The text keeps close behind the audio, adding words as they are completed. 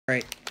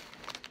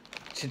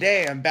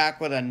Today I'm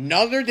back with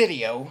another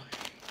video,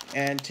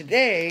 and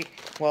today,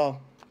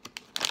 well,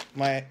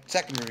 my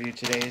second review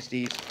today is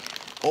these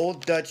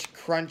Old Dutch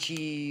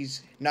Crunchies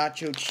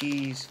Nacho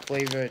Cheese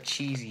flavor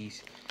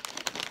cheesies.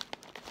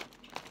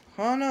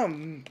 I don't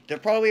know, they're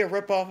probably a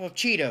ripoff of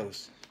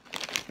Cheetos.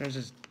 There's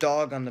this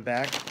dog on the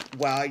back.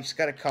 Wow, you just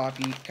gotta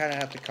copy, kinda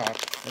have to copy.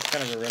 That's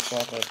kind of a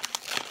ripoff of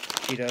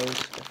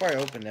Cheetos. Before I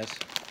open this,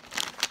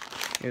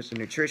 here's the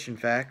nutrition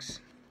facts.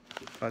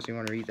 In case you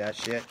want to read that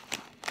shit.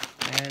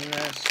 And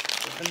let's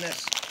open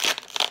this.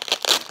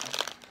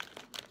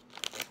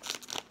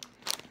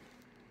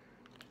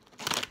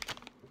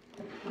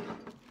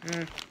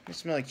 They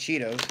smell like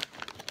Cheetos.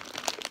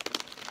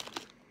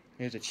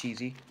 Here's a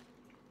cheesy.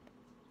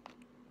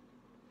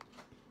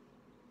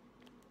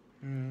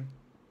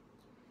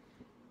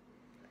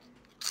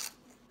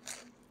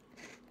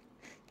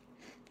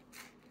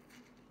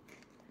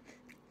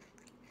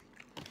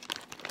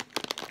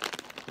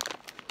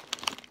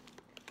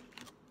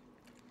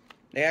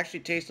 They actually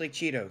taste like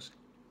Cheetos.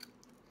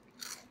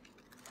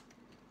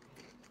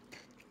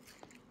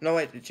 No,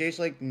 wait, it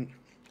tastes like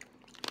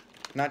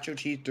nacho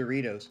cheese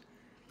Doritos.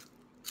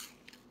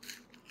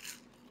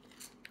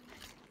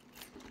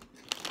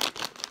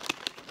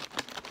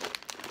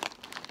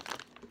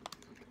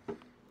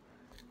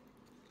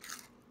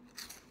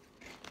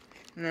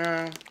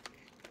 No.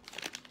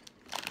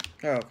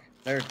 Oh,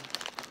 they're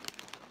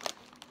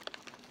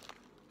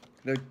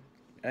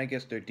I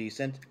guess they're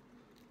decent.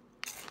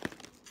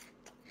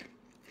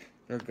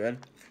 They're good.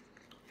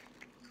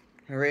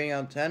 A rating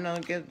out of 10, I'll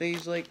give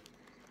these like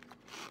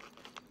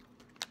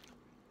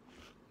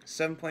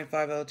 7.5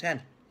 out of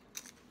 10.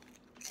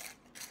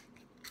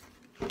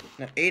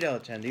 No, 8 out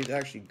of 10. These are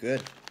actually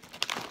good.